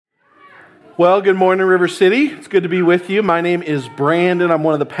Well, good morning, River City. It's good to be with you. My name is Brandon. I'm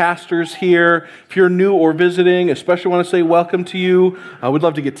one of the pastors here. If you're new or visiting, especially want to say welcome to you. We'd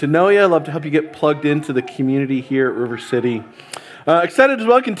love to get to know you. I'd love to help you get plugged into the community here at River City. Excited as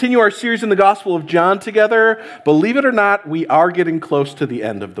well to continue our series in the Gospel of John together. Believe it or not, we are getting close to the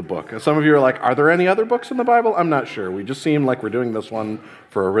end of the book. Some of you are like, are there any other books in the Bible? I'm not sure. We just seem like we're doing this one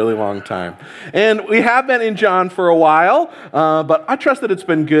for a really long time. And we have been in John for a while, but I trust that it's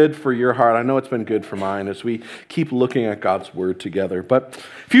been good for your heart. I know it's been good for mine as we keep looking at God's Word together. But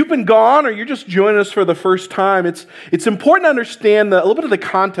if you've been gone or you're just joining us for the first time, it's important to understand a little bit of the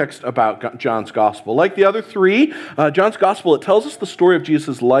context about John's Gospel. Like the other three, John's Gospel, it tells us the story of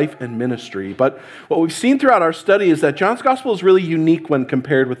Jesus' life and ministry. But what we've seen throughout our study is that John's Gospel is really unique when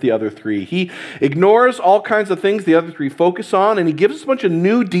compared with the other three. He ignores all kinds of things the other three focus on, and he gives us a bunch of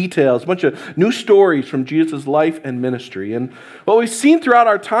new details, a bunch of new stories from Jesus' life and ministry. And what we've seen throughout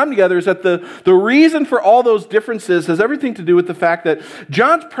our time together is that the reason for all those differences has everything to do with the fact that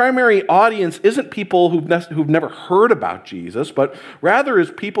John's primary audience isn't people who've never heard about Jesus, but rather is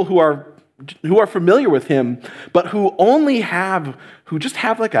people who are familiar with him, but who just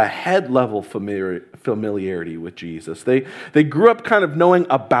have like a head level familiarity with Jesus. They grew up kind of knowing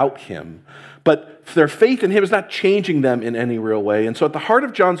about him, but their faith in him is not changing them in any real way. And so at the heart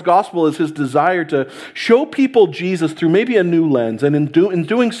of John's gospel is his desire to show people Jesus through maybe a new lens, and in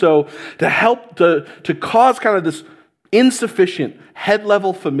doing so, to help to cause kind of this insufficient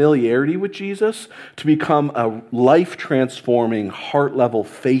head-level familiarity with Jesus to become a life-transforming, heart-level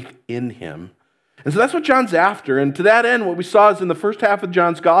faith in him. And so that's what John's after. And to that end, what we saw is in the first half of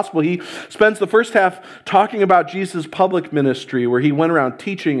John's gospel, he spends the first half talking about Jesus' public ministry, where he went around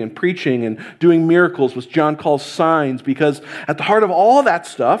teaching and preaching and doing miracles, which John calls signs, because at the heart of all that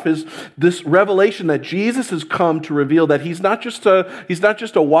stuff is this revelation that Jesus has come to reveal that he's not just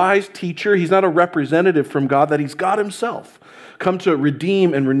a wise teacher, he's not a representative from God, that he's God himself, come to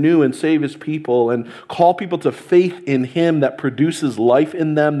redeem and renew and save his people and call people to faith in him that produces life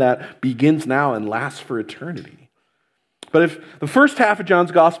in them that begins now and lasts for eternity. But if the first half of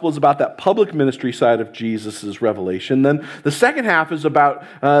John's gospel is about that public ministry side of Jesus' revelation, then the second half is about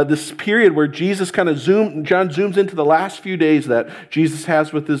this period where John zooms into the last few days that Jesus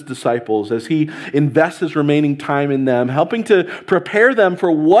has with his disciples as he invests his remaining time in them, helping to prepare them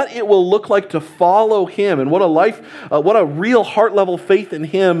for what it will look like to follow him and what a real heart-level faith in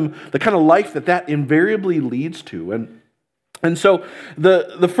him, the kind of life that invariably leads to. And so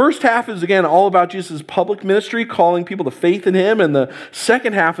the first half is, again, all about Jesus' public ministry, calling people to faith in him. And the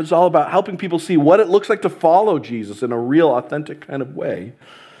second half is all about helping people see what it looks like to follow Jesus in a real, authentic kind of way.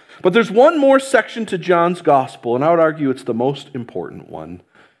 But there's one more section to John's gospel, and I would argue it's the most important one.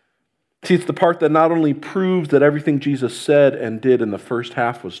 See, it's the part that not only proves that everything Jesus said and did in the first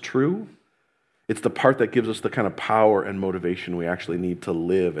half was true, it's the part that gives us the kind of power and motivation we actually need to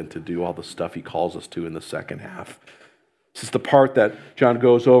live and to do all the stuff he calls us to in the second half. This is the part that John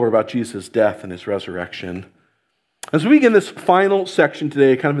goes over about Jesus' death and his resurrection. As we begin this final section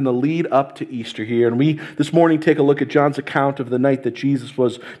today, kind of in the lead up to Easter here, and we this morning take a look at John's account of the night that Jesus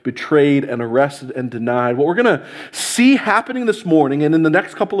was betrayed and arrested and denied. What we're going to see happening this morning and in the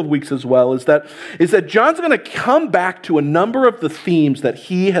next couple of weeks as well is that John's going to come back to a number of the themes that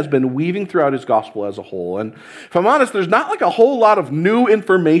he has been weaving throughout his gospel as a whole. And if I'm honest, there's not like a whole lot of new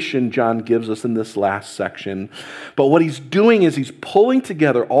information John gives us in this last section. But what he's doing is he's pulling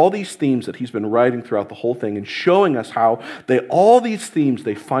together all these themes that he's been writing throughout the whole thing and showing us how all these themes,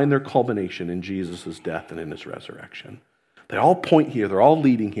 they find their culmination in Jesus' death and in his resurrection. They all point here, they're all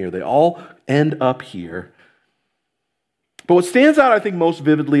leading here, they all end up here. But what stands out, I think, most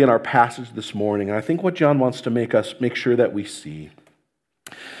vividly in our passage this morning, and I think what John wants to make sure that we see,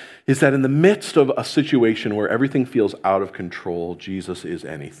 is that in the midst of a situation where everything feels out of control, Jesus is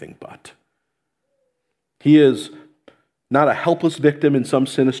anything but. He is not a helpless victim in some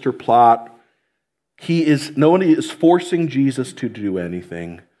sinister plot. Nobody is forcing Jesus to do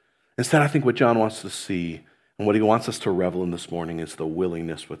anything. Instead, I think what John wants to see and what he wants us to revel in this morning is the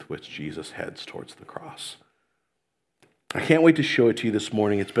willingness with which Jesus heads towards the cross. I can't wait to show it to you this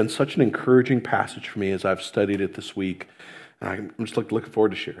morning. It's been such an encouraging passage for me as I've studied it this week. And I'm just looking forward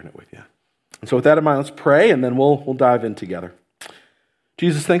to sharing it with you. And so with that in mind, let's pray and then we'll dive in together.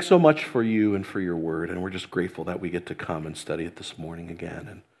 Jesus, thanks so much for you and for your word. And we're just grateful that we get to come and study it this morning again.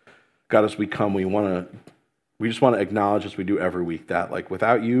 And God, as we come, we just want to acknowledge, as we do every week, that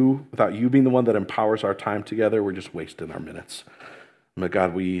without you being the one that empowers our time together, we're just wasting our minutes. But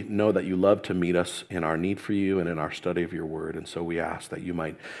God, we know that you love to meet us in our need for you and in our study of your word. And so we ask that you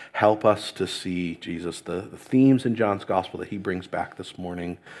might help us to see, Jesus, the themes in John's gospel that he brings back this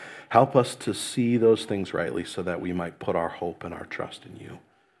morning. Help us to see those things rightly so that we might put our hope and our trust in you.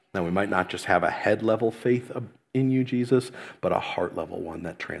 Now, we might not just have a head-level faith in you, Jesus, but a heart-level one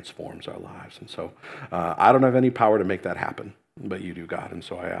that transforms our lives. And so I don't have any power to make that happen, but you do, God. And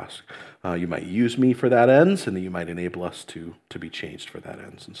so I ask you might use me for that ends, and that you might enable us to be changed for that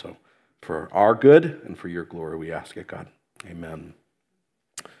ends. And so for our good and for your glory, we ask it, God. Amen.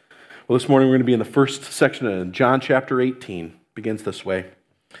 Well, this morning we're going to be in the first section of John chapter 18. Begins this way.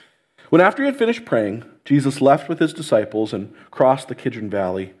 When after he had finished praying, Jesus left with his disciples and crossed the Kidron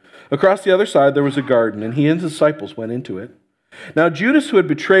Valley. Across the other side there was a garden, and he and his disciples went into it. Now Judas, who had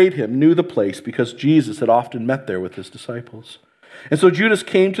betrayed him, knew the place because Jesus had often met there with his disciples. And so Judas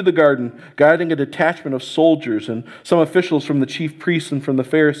came to the garden, guiding a detachment of soldiers and some officials from the chief priests and from the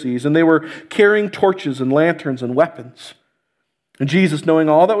Pharisees, and they were carrying torches and lanterns and weapons. And Jesus, knowing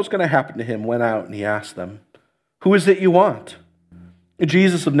all that was going to happen to him, went out and he asked them, "Who is it you want?" And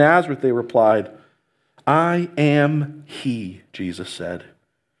Jesus of Nazareth, they replied. "I am he," Jesus said.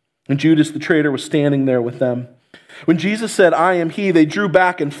 And Judas the traitor was standing there with them. When Jesus said, "I am he," they drew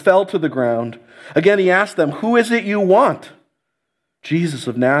back and fell to the ground. Again he asked them, "Who is it you want?" "Jesus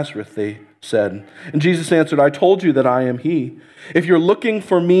of Nazareth," they said. And Jesus answered, "I told you that I am he. If you're looking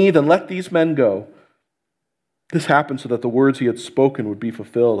for me, then let these men go." This happened so that the words he had spoken would be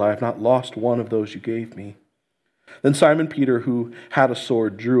fulfilled. "I have not lost one of those you gave me." Then Simon Peter, who had a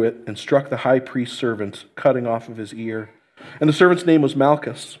sword, drew it and struck the high priest's servant, cutting off of his ear. And the servant's name was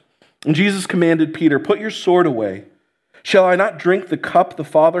Malchus. And Jesus commanded Peter, "Put your sword away. Shall I not drink the cup the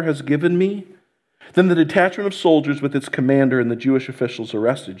Father has given me?" Then the detachment of soldiers with its commander and the Jewish officials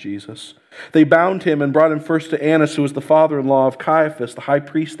arrested Jesus. They bound him and brought him first to Annas, who was the father-in-law of Caiaphas, the high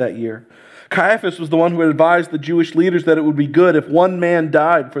priest that year. Caiaphas was the one who had advised the Jewish leaders that it would be good if one man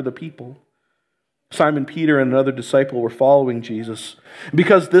died for the people. Simon Peter and another disciple were following Jesus.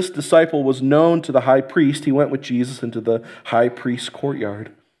 Because this disciple was known to the high priest, he went with Jesus into the high priest's courtyard.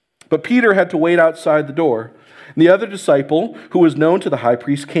 But Peter had to wait outside the door. And the other disciple, who was known to the high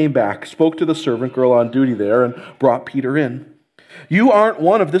priest, came back, spoke to the servant girl on duty there, and brought Peter in. "You aren't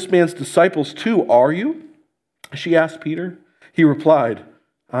one of this man's disciples too, are you?" she asked Peter. He replied,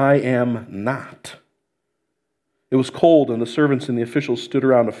 "I am not." It was cold, and the servants and the officials stood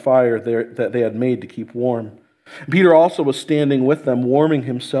around a fire that they had made to keep warm. Peter also was standing with them, warming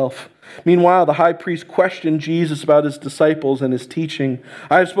himself. Meanwhile, the high priest questioned Jesus about his disciples and his teaching.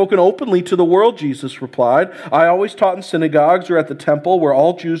 "I have spoken openly to the world," Jesus replied. "I always taught in synagogues or at the temple where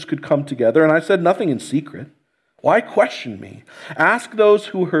all Jews could come together, and I said nothing in secret. Why question me? Ask those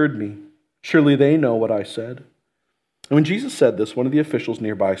who heard me. Surely they know what I said." And when Jesus said this, one of the officials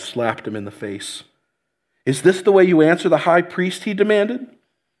nearby slapped him in the face. "Is this the way you answer the high priest?" he demanded.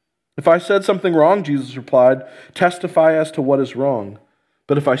 "If I said something wrong," Jesus replied, "testify as to what is wrong.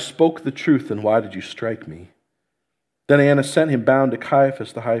 But if I spoke the truth, then why did you strike me?" Then Annas sent him bound to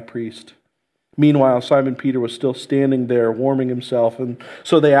Caiaphas, the high priest. Meanwhile, Simon Peter was still standing there, warming himself, and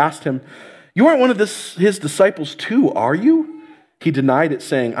so they asked him, "You aren't one of his disciples too, are you?" He denied it,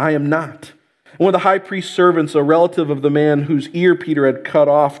 saying, "I am not." And one of the high priest's servants, a relative of the man whose ear Peter had cut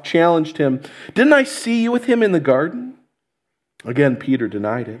off, challenged him, "Didn't I see you with him in the garden?" Again, Peter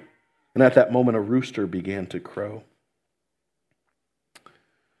denied it. And at that moment, a rooster began to crow.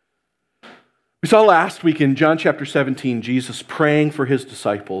 We saw last week in John chapter 17, Jesus praying for his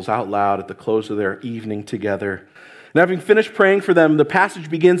disciples out loud at the close of their evening together. And having finished praying for them, the passage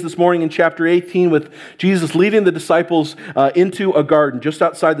begins this morning in chapter 18 with Jesus leading the disciples into a garden just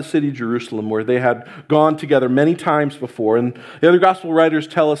outside the city of Jerusalem where they had gone together many times before. And the other gospel writers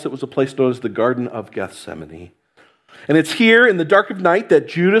tell us it was a place known as the Garden of Gethsemane. And it's here in the dark of night that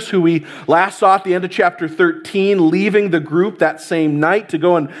Judas, who we last saw at the end of chapter 13, leaving the group that same night to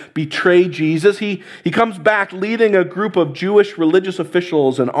go and betray Jesus, he comes back leading a group of Jewish religious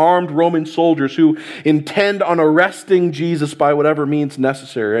officials and armed Roman soldiers who intend on arresting Jesus by whatever means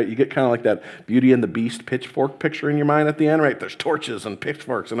necessary. Right? You get kind of like that Beauty and the Beast pitchfork picture in your mind at the end, right? There's torches and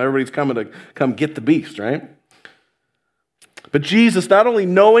pitchforks and everybody's coming to come get the beast, right? But Jesus, not only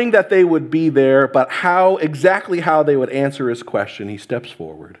knowing that they would be there, but exactly how they would answer his question, he steps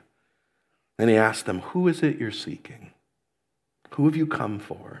forward and he asks them, "Who is it you're seeking? Who have you come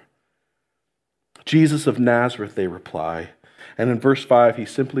for?" "Jesus of Nazareth," they reply. And in verse 5, he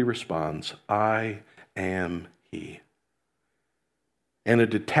simply responds, "I am he." And a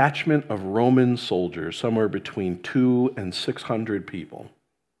detachment of Roman soldiers, somewhere between 200 and 600 people,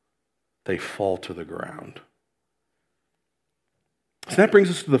 they fall to the ground. So that brings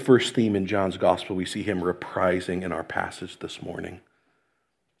us to the first theme in John's gospel we see him reprising in our passage this morning.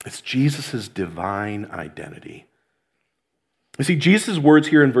 It's Jesus' divine identity. You see, Jesus' words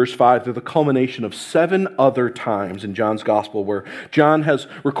here in verse 5, they're the culmination of 7 other times in John's gospel where John has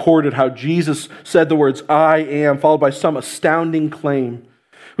recorded how Jesus said the words, "I am," followed by some astounding claim.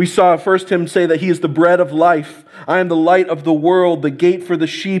 We saw first him say that he is the bread of life. "I am the light of the world, the gate for the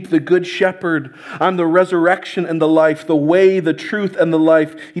sheep, the good shepherd. I'm the resurrection and the life, the way, the truth, and the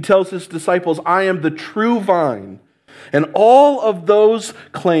life." He tells his disciples, "I am the true vine." And all of those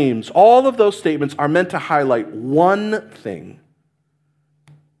claims, all of those statements are meant to highlight one thing: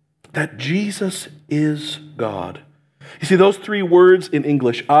 that Jesus is God. You see, those 3 words in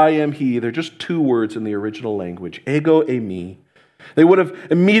English, "I am He," they're just 2 words in the original language, ego eimi. They would have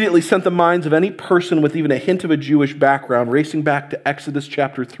immediately sent the minds of any person with even a hint of a Jewish background racing back to Exodus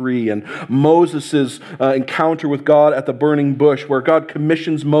chapter 3 and Moses' encounter with God at the burning bush, where God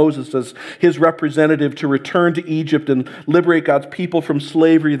commissions Moses as his representative to return to Egypt and liberate God's people from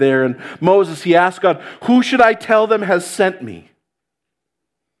slavery there. And Moses, he asked God, "Who should I tell them has sent me?"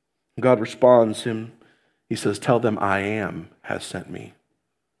 God responds him. He says, "Tell them I am has sent me."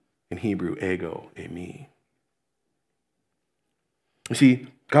 In Hebrew, ego eimi. You see,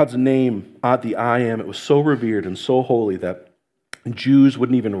 God's name, the I am, it was so revered and so holy that Jews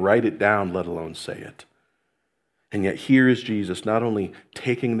wouldn't even write it down, let alone say it. And yet here is Jesus not only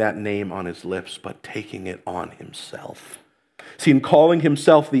taking that name on his lips, but taking it on himself. See, in calling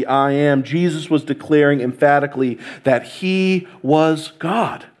himself the I am, Jesus was declaring emphatically that he was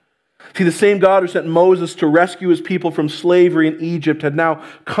God. See, the same God who sent Moses to rescue his people from slavery in Egypt had now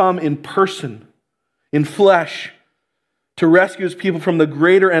come in person, in flesh, to rescue his people from the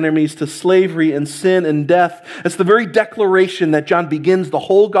greater enemies, to slavery and sin and death. It's the very declaration that John begins the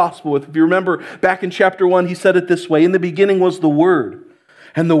whole gospel with. If you remember back in chapter 1, he said it this way: "In the beginning was the Word,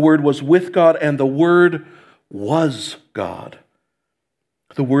 and the Word was with God, and the Word was God.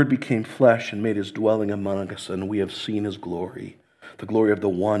 The Word became flesh and made his dwelling among us, and we have seen his glory, the glory of the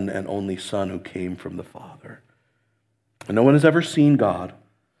one and only Son who came from the Father. And no one has ever seen God,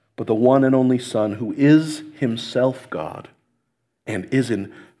 but the one and only Son, who is himself God and is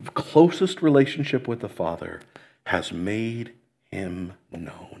in closest relationship with the Father, has made him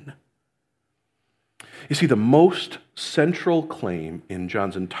known." You see, the most central claim in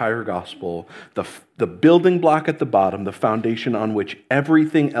John's entire gospel, the building block at the bottom, the foundation on which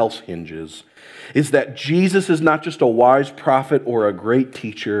everything else hinges, is that Jesus is not just a wise prophet or a great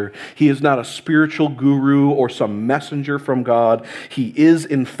teacher. He is not a spiritual guru or some messenger from God. He is,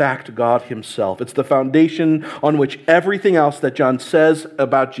 in fact, God himself. It's the foundation on which everything else that John says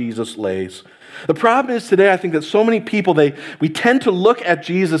about Jesus lays. The problem is today, I think that so many people, we tend to look at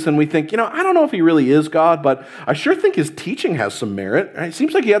Jesus and we think, I don't know if he really is God, but I sure think his teaching has some merit. It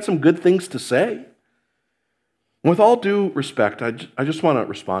seems like he had some good things to say. With all due respect, I just want to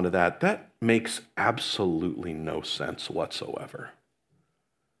respond to that. That makes absolutely no sense whatsoever.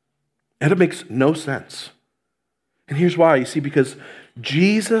 And it makes no sense. And here's why. You see, because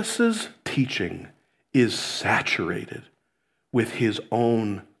Jesus' teaching is saturated with his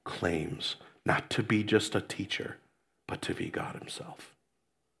own claims, not to be just a teacher, but to be God himself.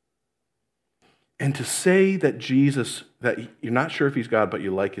 And to say that Jesus, that you're not sure if he's God, but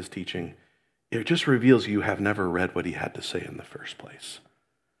you like his teaching, it just reveals you have never read what he had to say in the first place.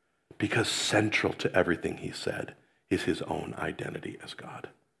 Because central to everything he said is his own identity as God.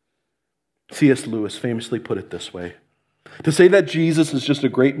 C.S. Lewis famously put it this way: "To say that Jesus is just a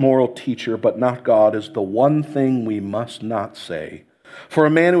great moral teacher but not God is the one thing we must not say. For a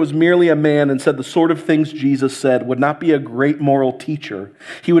man who was merely a man and said the sort of things Jesus said would not be a great moral teacher.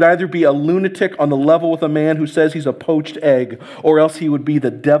 He would either be a lunatic on the level with a man who says he's a poached egg, or else he would be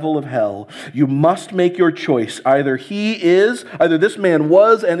the devil of hell. You must make your choice. Either this man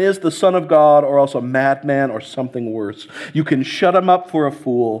was and is the Son of God, or else a madman or something worse. You can shut him up for a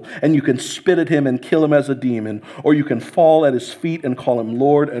fool, and you can spit at him and kill him as a demon, or you can fall at his feet and call him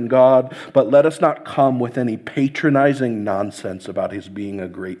Lord and God, but let us not come with any patronizing nonsense about his being a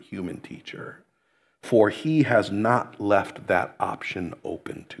great human teacher, for he has not left that option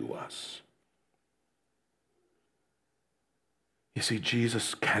open to us." You see,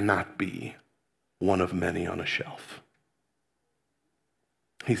 Jesus cannot be one of many on a shelf.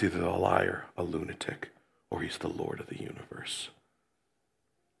 He's either a liar, a lunatic, or he's the Lord of the universe.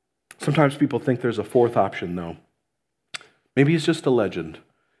 Sometimes people think there's a fourth option, though. Maybe he's just a legend.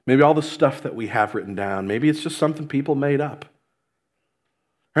 Maybe all the stuff that we have written down, maybe it's just something people made up.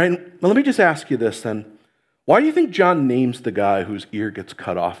 All right, well, let me just ask you this then. Why do you think John names the guy whose ear gets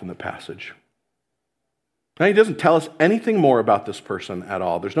cut off in the passage? Now, he doesn't tell us anything more about this person at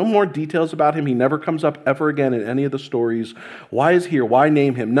all. There's no more details about him. He never comes up ever again in any of the stories. Why is he here? Why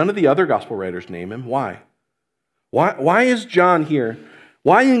name him? None of the other gospel writers name him. Why? Why is John here?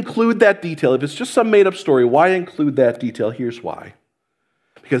 Why include that detail? If it's just some made-up story, why include that detail? Here's why.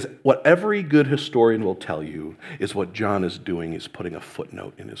 Because what every good historian will tell you is what John is doing is putting a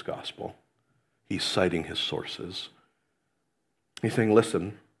footnote in his gospel. He's citing his sources. He's saying,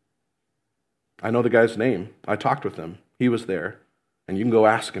 listen, I know the guy's name. I talked with him. He was there. And you can go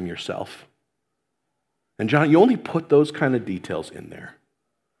ask him yourself. And John, you only put those kind of details in there.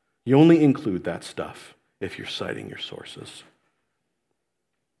 You only include that stuff if you're citing your sources.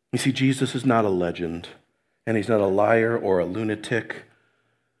 You see, Jesus is not a legend, and he's not a liar or a lunatic.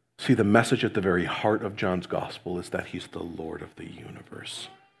 See, the message at the very heart of John's gospel is that he's the Lord of the universe,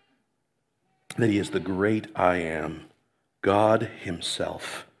 that he is the great I am, God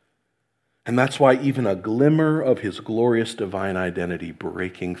himself. And that's why even a glimmer of his glorious divine identity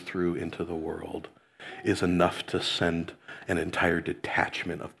breaking through into the world is enough to send an entire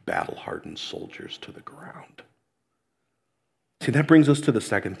detachment of battle-hardened soldiers to the ground. See, that brings us to the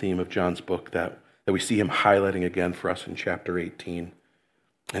second theme of John's book that we see him highlighting again for us in chapter 18.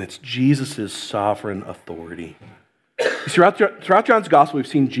 And it's Jesus' sovereign authority. Throughout John's gospel, we've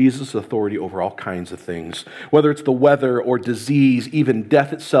seen Jesus' authority over all kinds of things, whether it's the weather or disease, even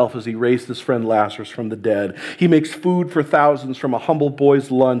death itself as he raised his friend Lazarus from the dead. He makes food for thousands from a humble boy's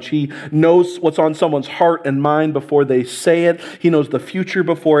lunch. He knows what's on someone's heart and mind before they say it. He knows the future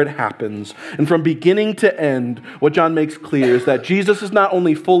before it happens. And from beginning to end, what John makes clear is that Jesus is not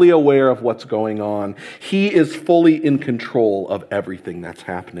only fully aware of what's going on, he is fully in control of everything that's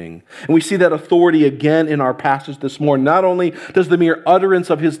happening. And we see that authority again in our passage this morning. Not only does the mere utterance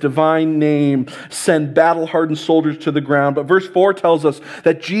of his divine name send battle-hardened soldiers to the ground, but verse 4 tells us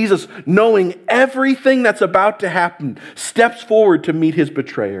that Jesus, knowing everything that's about to happen, steps forward to meet his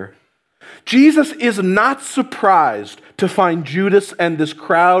betrayer. Jesus is not surprised to find Judas and this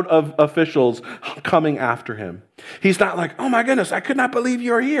crowd of officials coming after him. He's not like, oh my goodness, I could not believe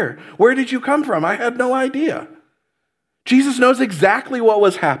you're here. Where did you come from? I had no idea. Jesus knows exactly what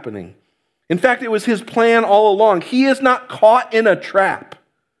was happening. In fact, it was his plan all along. He is not caught in a trap.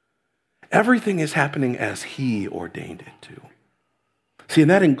 Everything is happening as he ordained it to. See,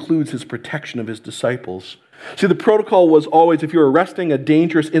 and that includes his protection of his disciples. See, the protocol was always, if you're arresting a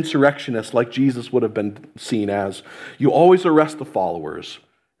dangerous insurrectionist like Jesus would have been seen as, you always arrest the followers,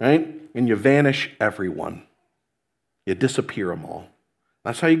 right? And you vanish everyone. You disappear them all.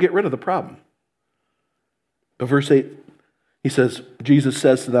 That's how you get rid of the problem. But verse 8, Jesus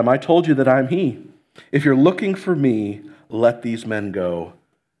says to them, I told you that I'm he. If you're looking for me, let these men go.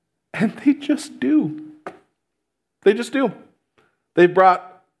 And they just do. They just do. They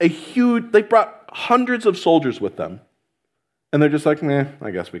brought hundreds of soldiers with them. And they're just like, I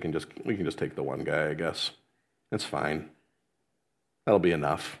guess we can just take the one guy, I guess. It's fine. That'll be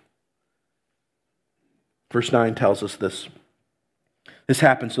enough. Verse 9 tells us this. This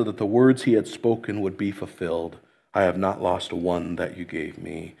happened so that the words he had spoken would be fulfilled. I have not lost one that you gave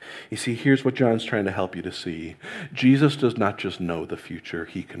me. You see, here's what John's trying to help you to see. Jesus does not just know the future,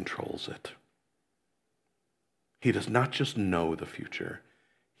 he controls it. He does not just know the future,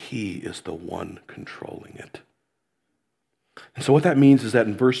 he is the one controlling it. And so what that means is that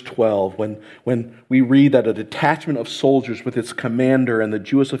in verse 12, when we read that a detachment of soldiers with its commander and the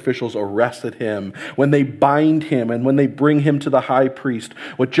Jewish officials arrested him, when they bind him and when they bring him to the high priest,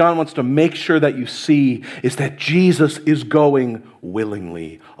 what John wants to make sure that you see is that Jesus is going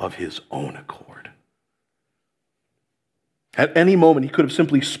willingly of his own accord. At any moment, he could have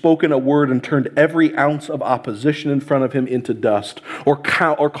simply spoken a word and turned every ounce of opposition in front of him into dust, or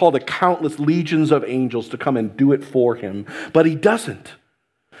called a countless legions of angels to come and do it for him. But he doesn't.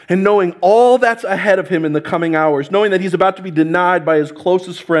 And knowing all that's ahead of him in the coming hours, knowing that he's about to be denied by his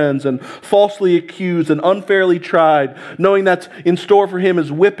closest friends and falsely accused and unfairly tried, knowing that's in store for him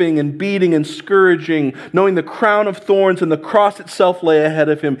is whipping and beating and scourging, knowing the crown of thorns and the cross itself lay ahead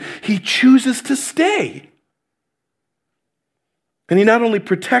of him, he chooses to stay. And he not only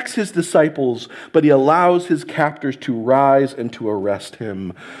protects his disciples, but he allows his captors to rise and to arrest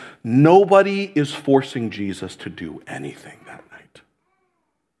him. Nobody is forcing Jesus to do anything that night.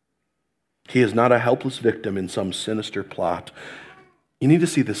 He is not a helpless victim in some sinister plot. You need to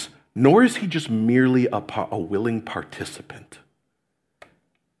see this. Nor is he just merely a willing participant.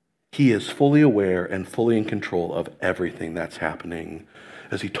 He is fully aware and fully in control of everything that's happening.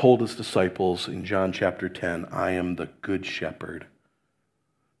 As he told his disciples in John chapter 10, I am the good shepherd.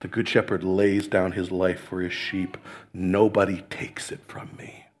 The good shepherd lays down his life for his sheep. Nobody takes it from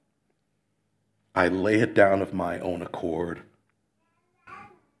me. I lay it down of my own accord.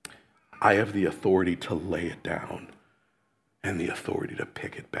 I have the authority to lay it down and the authority to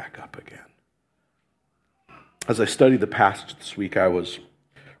pick it back up again. As I studied the passage this week, I was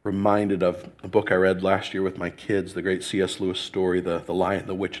reminded of a book I read last year with my kids, the great C.S. Lewis story, The Lion,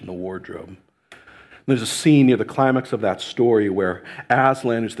 the Witch, and the Wardrobe. There's a scene near the climax of that story where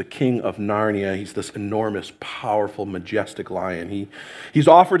Aslan is the king of Narnia. He's this enormous, powerful, majestic lion. He's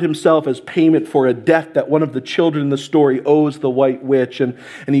offered himself as payment for a debt that one of the children in the story owes the White Witch. And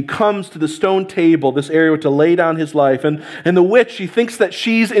he comes to the stone table, this area, to lay down his life. And the witch, she thinks that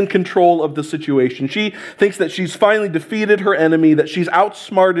she's in control of the situation. She thinks that she's finally defeated her enemy, that she's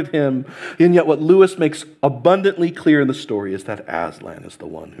outsmarted him. And yet what Lewis makes abundantly clear in the story is that Aslan is the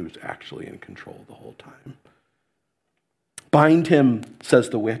one who's actually in control the whole time. Bind him, says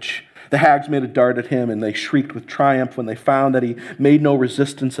the witch. The hags made a dart at him, and they shrieked with triumph when they found that he made no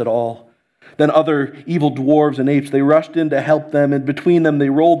resistance at all. Then other evil dwarves and apes, they rushed in to help them, and between them they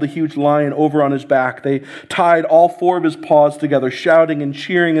rolled the huge lion over on his back. They tied all four of his paws together, shouting and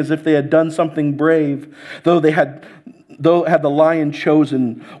cheering as if they had done something brave. Though had the lion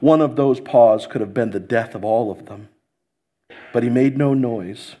chosen, one of those paws could have been the death of all of them. But he made no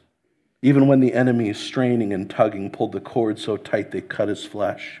noise. Even when the enemies, straining and tugging, pulled the cord so tight they cut his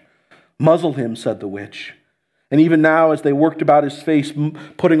flesh. Muzzle him, said the witch. And even now, as they worked about his face,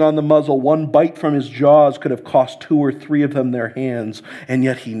 putting on the muzzle, one bite from his jaws could have cost 2 or 3 of them their hands, and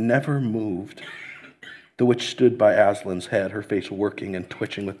yet he never moved. The witch stood by Aslan's head, her face working and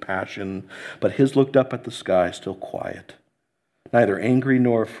twitching with passion, but his looked up at the sky, still quiet, neither angry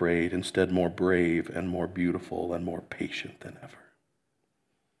nor afraid, instead more brave and more beautiful and more patient than ever.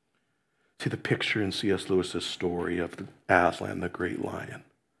 See the picture in C.S. Lewis's story of Aslan, the great lion.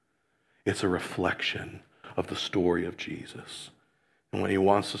 It's a reflection of the story of Jesus. And what he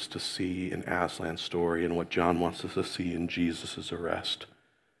wants us to see in Aslan's story and what John wants us to see in Jesus' arrest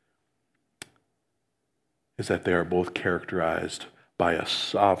is that they are both characterized by a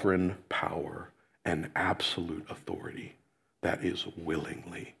sovereign power and absolute authority that is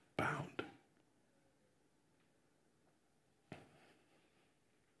willingly bound.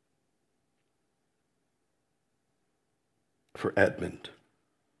 For Edmund,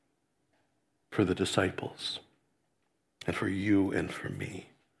 for the disciples, and for you and for me.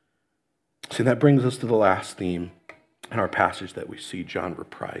 See, that brings us to the last theme in our passage that we see John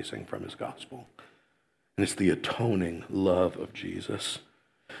reprising from his gospel. And it's the atoning love of Jesus.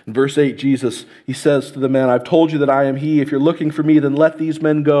 In verse 8, Jesus, he says to the man, I've told you that I am he. If you're looking for me, then let these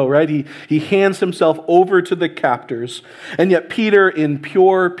men go, right? He hands himself over to the captors. And yet Peter, in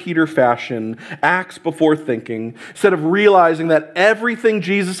pure Peter fashion, acts before thinking, instead of realizing that everything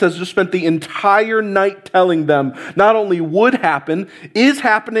Jesus has just spent the entire night telling them not only would happen, is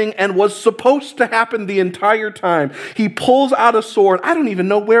happening, and was supposed to happen the entire time. He pulls out a sword. I don't even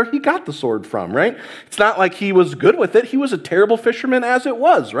know where he got the sword from, right? It's not like he was good with it. He was a terrible fisherman as it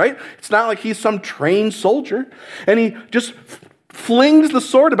was. Right? It's not like he's some trained soldier. And he just flings the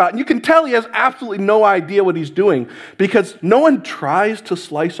sword about. And you can tell he has absolutely no idea what he's doing because no one tries to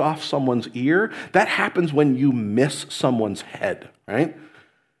slice off someone's ear. That happens when you miss someone's head, right?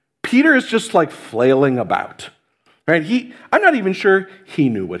 Peter is just like flailing about, right? I'm not even sure he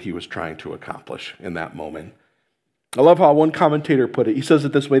knew what he was trying to accomplish in that moment. I love how one commentator put it. He says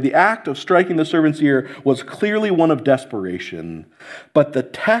it this way: the act of striking the servant's ear was clearly one of desperation, but the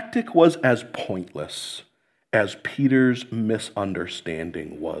tactic was as pointless as Peter's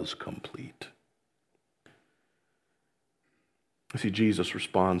misunderstanding was complete. You see, Jesus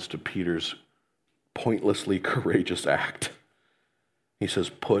responds to Peter's pointlessly courageous act. He says,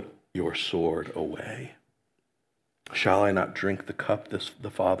 put your sword away. Shall I not drink the cup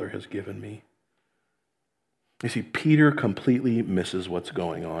the Father has given me? You see, Peter completely misses what's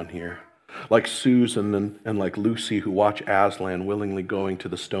going on here. Like Susan and like Lucy, who watch Aslan willingly going to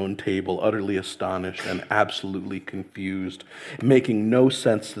the stone table, utterly astonished and absolutely confused, making no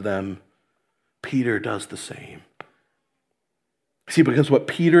sense to them, Peter does the same. See, because what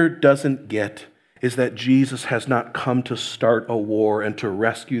Peter doesn't get is that Jesus has not come to start a war and to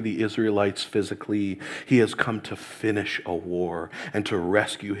rescue the Israelites physically. He has come to finish a war and to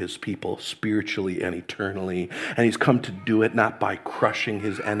rescue his people spiritually and eternally. And he's come to do it not by crushing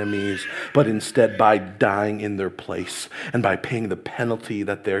his enemies, but instead by dying in their place and by paying the penalty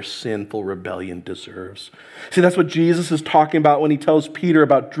that their sinful rebellion deserves. See, that's what Jesus is talking about when he tells Peter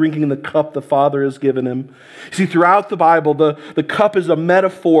about drinking the cup the Father has given him. See, throughout the Bible, the cup is a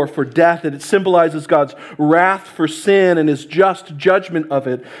metaphor for death, and it symbolizes symbolizes God's wrath for sin and his just judgment of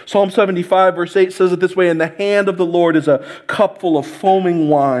it. Psalm 75 verse 8 says it this way, "In the hand of the Lord is a cup full of foaming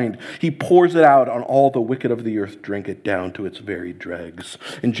wine. He pours it out on all the wicked of the earth, drink it down to its very dregs."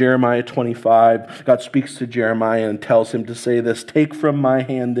 In Jeremiah 25, God speaks to Jeremiah and tells him to say this, "Take from my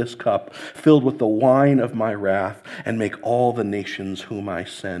hand this cup filled with the wine of my wrath, and make all the nations whom I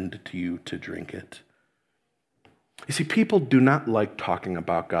send to you to drink it." You see, people do not like talking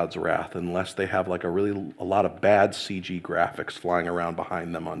about God's wrath unless they have like a lot of bad CG graphics flying around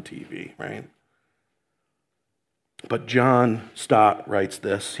behind them on TV, right? But John Stott writes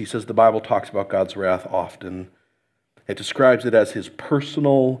this. He says the Bible talks about God's wrath often. It describes it as his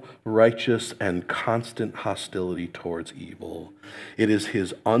personal, righteous, and constant hostility towards evil. It is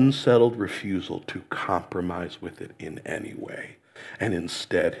his unsettled refusal to compromise with it in any way, and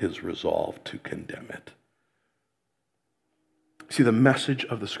instead his resolve to condemn it. See, the message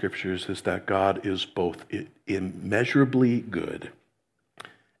of the Scriptures is that God is both immeasurably good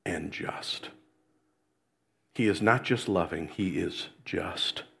and just. He is not just loving, he is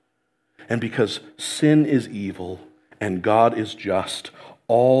just. And because sin is evil and God is just,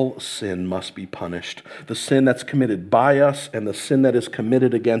 all sin must be punished. The sin that's committed by us and the sin that is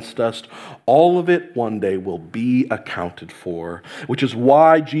committed against us, all of it one day will be accounted for, which is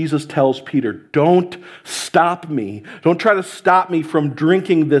why Jesus tells Peter, "Don't stop me. Don't try to stop me from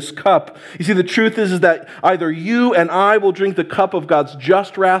drinking this cup." You see, the truth is that either you and I will drink the cup of God's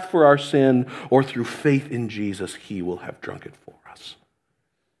just wrath for our sin, or through faith in Jesus, he will have drunk it for us.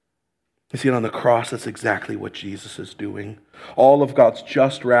 You see, on the cross, that's exactly what Jesus is doing. All of God's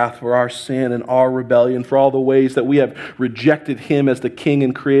just wrath for our sin and our rebellion, for all the ways that we have rejected him as the king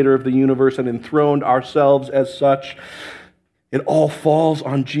and creator of the universe and enthroned ourselves as such. It all falls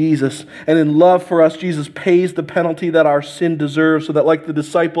on Jesus. And in love for us, Jesus pays the penalty that our sin deserves so that, like the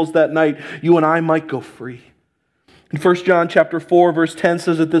disciples that night, you and I might go free. In 1 John chapter 4, verse 10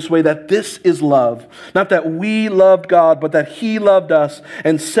 says it this way, that this is love. Not that we loved God, but that he loved us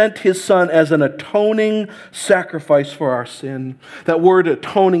and sent his Son as an atoning sacrifice for our sin. That word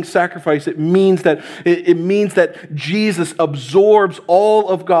atoning sacrifice, it means that Jesus absorbs all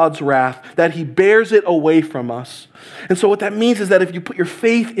of God's wrath, that he bears it away from us. And so what that means is that if you put your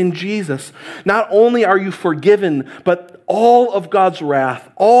faith in Jesus, not only are you forgiven, but all of God's wrath,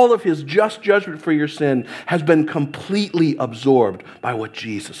 all of his just judgment for your sin has been completely absorbed by what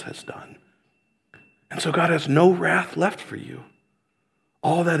Jesus has done. And so God has no wrath left for you.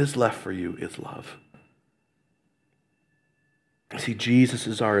 All that is left for you is love. See, Jesus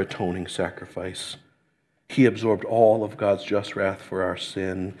is our atoning sacrifice. He absorbed all of God's just wrath for our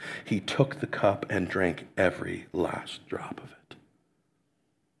sin. He took the cup and drank every last drop of it.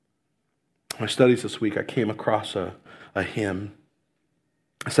 In my studies this week, I came across a hymn.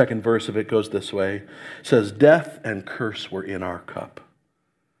 The second verse of it goes this way. It says, "Death and curse were in our cup.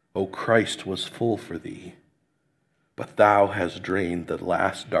 O Christ was full for thee, but thou hast drained the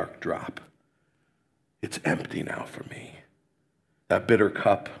last dark drop. It's empty now for me. That bitter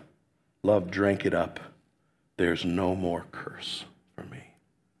cup, love drank it up. There's no more curse for me."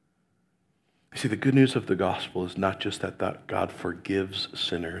 You see, the good news of the gospel is not just that God forgives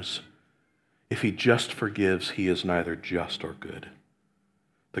sinners. If he just forgives, he is neither just or good.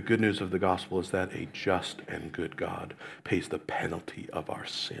 The good news of the gospel is that a just and good God pays the penalty of our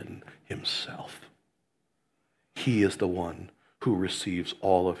sin himself. He is the one who receives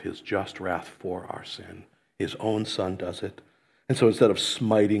all of his just wrath for our sin. His own Son does it. And so instead of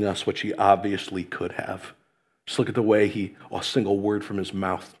smiting us, which he obviously could have, just look at the way a single word from his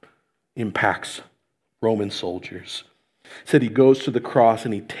mouth impacts Roman soldiers. He said he goes to the cross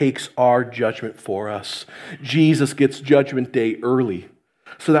and he takes our judgment for us. Jesus gets judgment day early.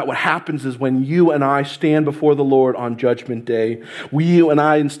 So that what happens is when you and I stand before the Lord on judgment day, you and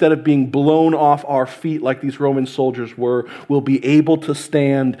I, instead of being blown off our feet like these Roman soldiers were, will be able to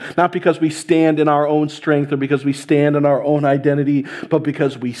stand, not because we stand in our own strength or because we stand in our own identity, but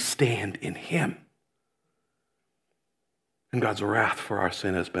because we stand in him. And God's wrath for our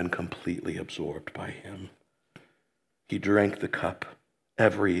sin has been completely absorbed by him. He drank the cup,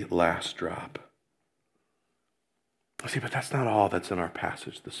 every last drop. See, but that's not all that's in our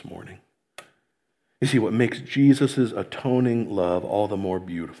passage this morning. You see, what makes Jesus' atoning love all the more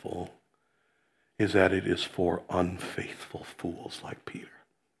beautiful is that it is for unfaithful fools like Peter.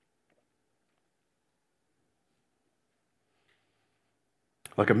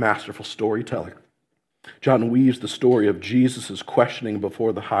 Like a masterful storyteller, John weaves the story of Jesus' questioning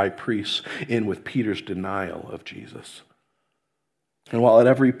before the high priest in with Peter's denial of Jesus. And while at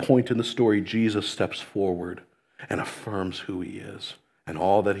every point in the story, Jesus steps forward and affirms who he is, And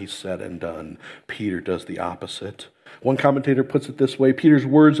all that he said and done, Peter does the opposite. One commentator puts it this way: Peter's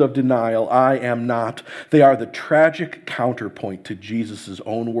words of denial, "I am not," they are the tragic counterpoint to Jesus'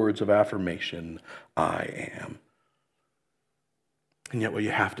 own words of affirmation, "I am." And yet what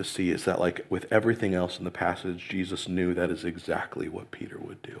you have to see is that, like with everything else in the passage, Jesus knew that is exactly what Peter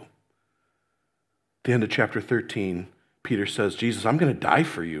would do. At the end of chapter 13, Peter says, "Jesus, I'm going to die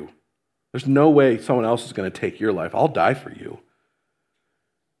for you. There's no way someone else is going to take your life. I'll die for you."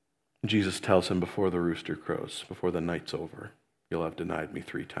 Jesus tells him, "Before the rooster crows, before the night's over, you'll have denied me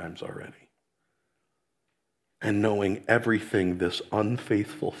 3 times already." And knowing everything this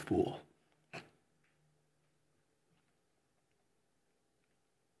unfaithful fool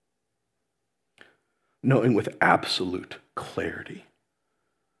knowing with absolute clarity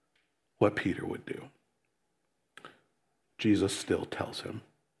what Peter would do, Jesus still tells him,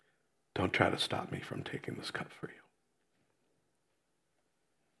 "Don't try to stop me from taking this cup for you."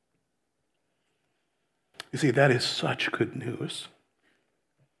 You see, that is such good news.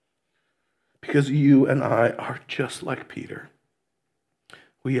 Because you and I are just like Peter.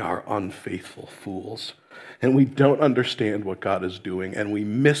 We are unfaithful fools, and we don't understand what God is doing, and we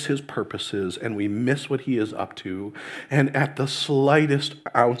miss his purposes, and we miss what he is up to. And at the slightest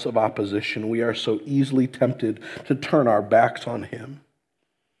ounce of opposition, we are so easily tempted to turn our backs on him.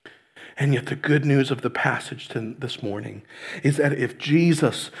 And yet the good news of the passage this morning is that if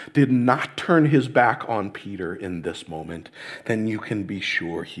Jesus did not turn his back on Peter in this moment, then you can be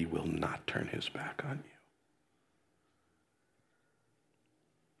sure he will not turn his back on you.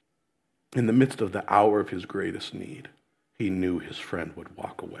 In the midst of the hour of his greatest need, he knew his friend would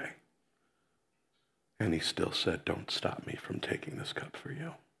walk away. And he still said, "Don't stop me from taking this cup for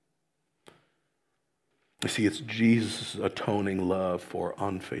you." You see, it's Jesus' atoning love for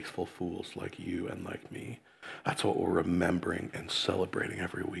unfaithful fools like you and like me. That's what we're remembering and celebrating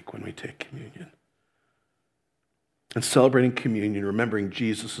every week when we take communion. And celebrating communion, remembering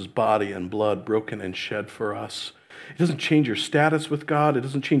Jesus' body and blood broken and shed for us. It doesn't change your status with God. It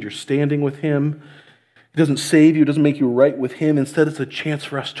doesn't change your standing with him. It doesn't save you. It doesn't make you right with him. Instead, it's a chance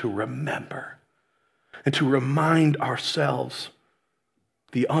for us to remember and to remind ourselves,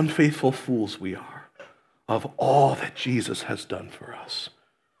 the unfaithful fools we are, of all that Jesus has done for us.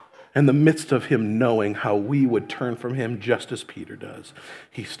 In the midst of him knowing how we would turn from him just as Peter does,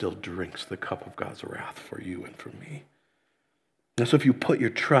 he still drinks the cup of God's wrath for you and for me. And so if you put your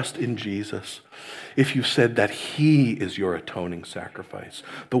trust in Jesus, if you said that he is your atoning sacrifice,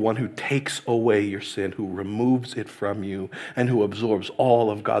 the one who takes away your sin, who removes it from you, and who absorbs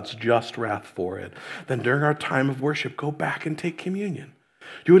all of God's just wrath for it, then during our time of worship, go back and take communion.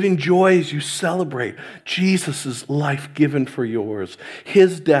 You would enjoy as you celebrate Jesus' life given for yours,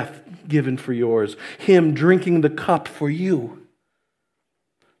 his death given for yours, him drinking the cup for you.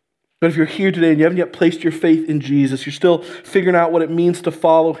 But if you're here today and you haven't yet placed your faith in Jesus, you're still figuring out what it means to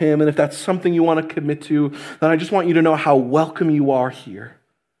follow him, and if that's something you want to commit to, then I just want you to know how welcome you are here.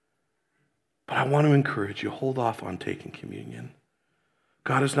 But I want to encourage you, hold off on taking communion.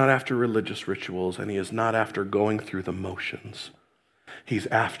 God is not after religious rituals, and he is not after going through the motions. He's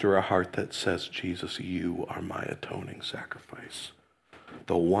after a heart that says, "Jesus, you are my atoning sacrifice,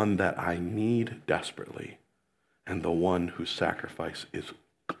 the one that I need desperately, and the one whose sacrifice is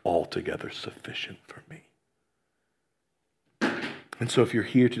altogether sufficient for me." And so if you're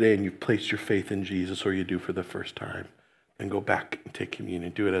here today and you've placed your faith in Jesus, or you do for the first time, then go back and take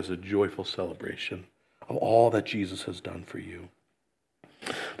communion. Do it as a joyful celebration of all that Jesus has done for you.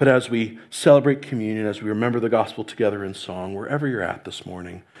 But as we celebrate communion, as we remember the gospel together in song, wherever you're at this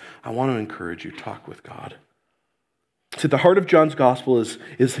morning, I want to encourage you, talk with God. See, the heart of John's gospel is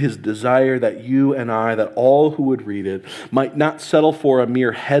his desire that you and I, that all who would read it, might not settle for a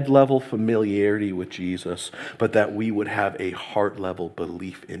mere head-level familiarity with Jesus, but that we would have a heart-level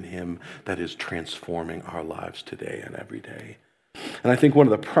belief in him that is transforming our lives today and every day. And I think one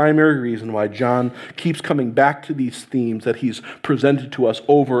of the primary reasons why John keeps coming back to these themes that he's presented to us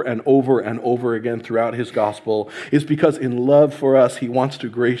over and over and over again throughout his gospel is because in love for us, he wants to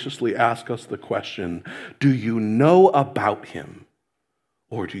graciously ask us the question, do you know about him,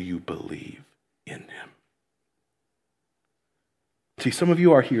 or do you believe in him? See, some of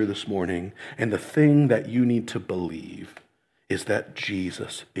you are here this morning, and the thing that you need to believe is that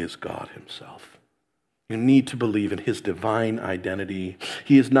Jesus is God himself. You need to believe in his divine identity.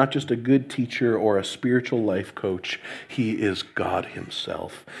 He is not just a good teacher or a spiritual life coach. He is God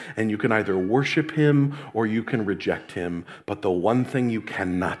himself. And you can either worship him or you can reject him. But the one thing you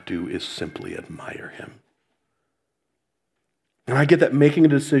cannot do is simply admire him. And I get that making a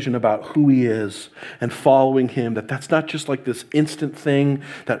decision about who he is and following him, that's not just like this instant thing,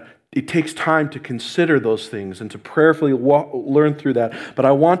 that it takes time to consider those things and to prayerfully learn through that. But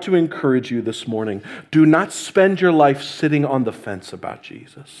I want to encourage you this morning, do not spend your life sitting on the fence about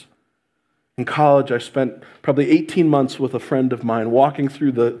Jesus. In college, I spent probably 18 months with a friend of mine walking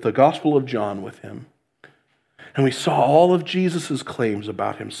through the Gospel of John with him. And we saw all of Jesus' claims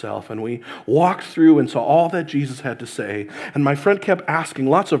about himself, and we walked through and saw all that Jesus had to say. And my friend kept asking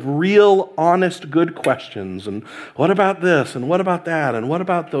lots of real, honest, good questions. And what about this? And what about that? And what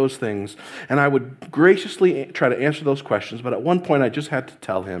about those things? And I would graciously try to answer those questions, but at one point I just had to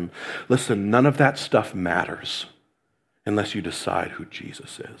tell him, listen, none of that stuff matters unless you decide who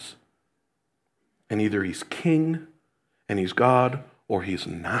Jesus is. And either he's king and he's God, or he's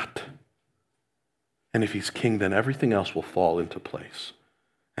not. And if he's king, then everything else will fall into place.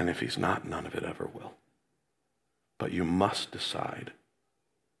 And if he's not, none of it ever will. But you must decide,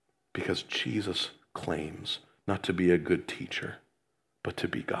 because Jesus claims not to be a good teacher, but to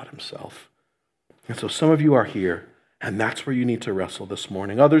be God himself. And so some of you are here, and that's where you need to wrestle this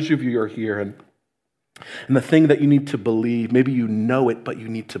morning. Others of you are here, and the thing that you need to believe, maybe you know it, but you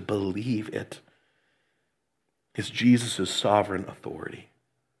need to believe it, is Jesus' sovereign authority.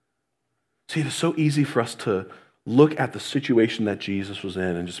 See, it is so easy for us to look at the situation that Jesus was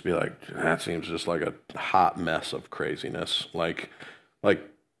in and just be like, that seems just like a hot mess of craziness. Like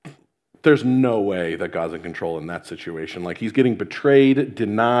there's no way that God's in control in that situation. Like, he's getting betrayed,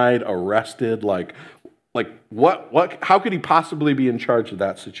 denied, arrested. Like what? How could he possibly be in charge of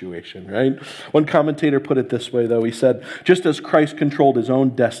that situation, right? One commentator put it this way, though. He said, just as Christ controlled his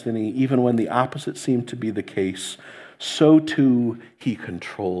own destiny, even when the opposite seemed to be the case, so too he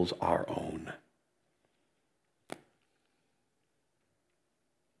controls our own.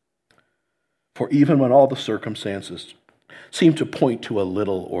 For even when all the circumstances seem to point to a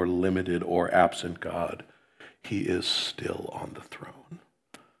little or limited or absent God, he is still on the throne.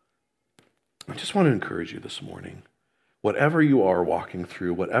 I just want to encourage you this morning. Whatever you are walking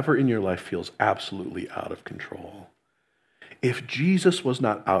through, whatever in your life feels absolutely out of control, if Jesus was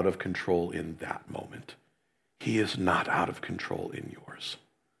not out of control in that moment, he is not out of control in yours.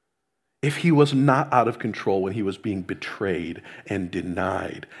 If he was not out of control when he was being betrayed and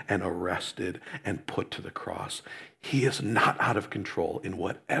denied and arrested and put to the cross, he is not out of control in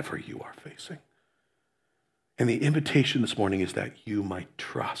whatever you are facing. And the invitation this morning is that you might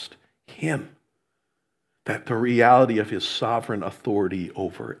trust him, that the reality of his sovereign authority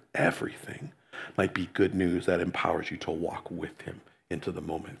over everything might be good news that empowers you to walk with him into the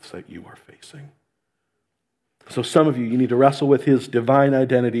moments that you are facing. So some of you need to wrestle with his divine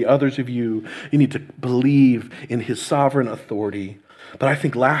identity. Others of you need to believe in his sovereign authority. But I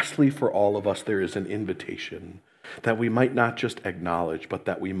think lastly, for all of us, there is an invitation that we might not just acknowledge, but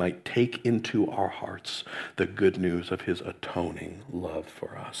that we might take into our hearts the good news of his atoning love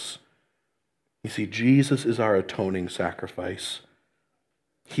for us. You see, Jesus is our atoning sacrifice.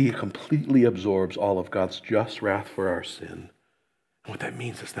 He completely absorbs all of God's just wrath for our sin. And what that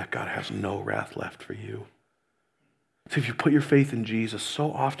means is that God has no wrath left for you. So if you put your faith in Jesus,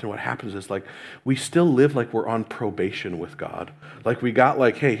 so often what happens is like we still live like we're on probation with God. Like we got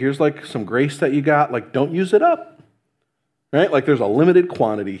like, hey, here's like some grace that you got, like don't use it up. Right? Like there's a limited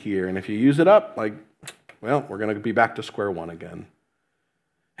quantity here. And if you use it up, like, well, we're going to be back to square one again.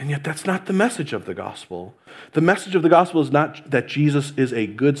 And yet that's not the message of the gospel. The message of the gospel is not that Jesus is a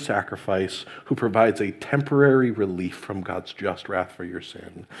good sacrifice who provides a temporary relief from God's just wrath for your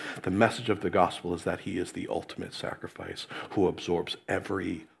sin. The message of the gospel is that he is the ultimate sacrifice who absorbs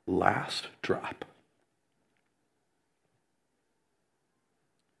every last drop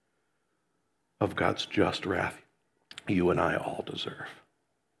of God's just wrath you and I all deserve.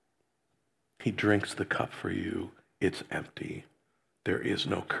 He drinks the cup for you. It's empty. There is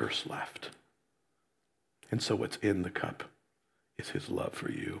no curse left. And so what's in the cup is his love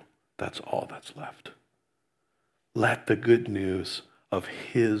for you. That's all that's left. Let the good news of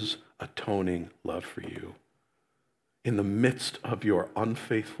his atoning love for you, in the midst of your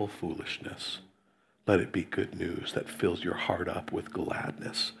unfaithful foolishness, let it be good news that fills your heart up with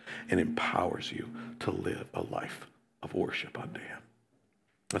gladness and empowers you to live a life of worship unto him.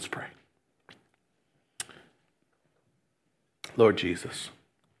 Let's pray. Lord Jesus,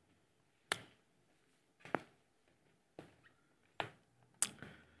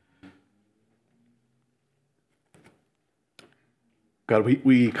 God,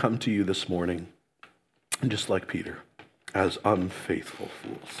 we come to you this morning, just like Peter, as unfaithful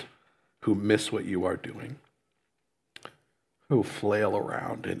fools who miss what you are doing, who flail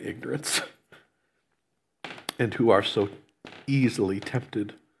around in ignorance, and who are so easily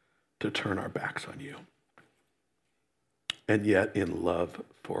tempted to turn our backs on you. And yet in love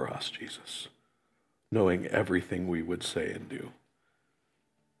for us, Jesus, knowing everything we would say and do,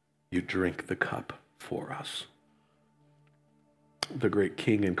 you drink the cup for us. The great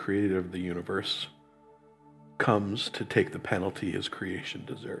King and Creator of the universe comes to take the penalty his creation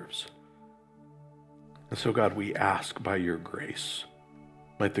deserves. And so, God, we ask by your grace,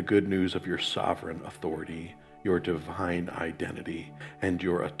 might the good news of your sovereign authority, your divine identity, and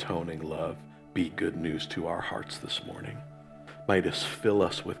your atoning love be good news to our hearts this morning. Might it fill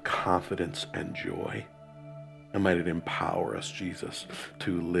us with confidence and joy. And might it empower us, Jesus,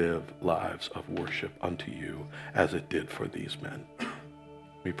 to live lives of worship unto you as it did for these men.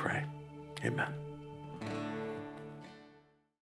 We pray. Amen.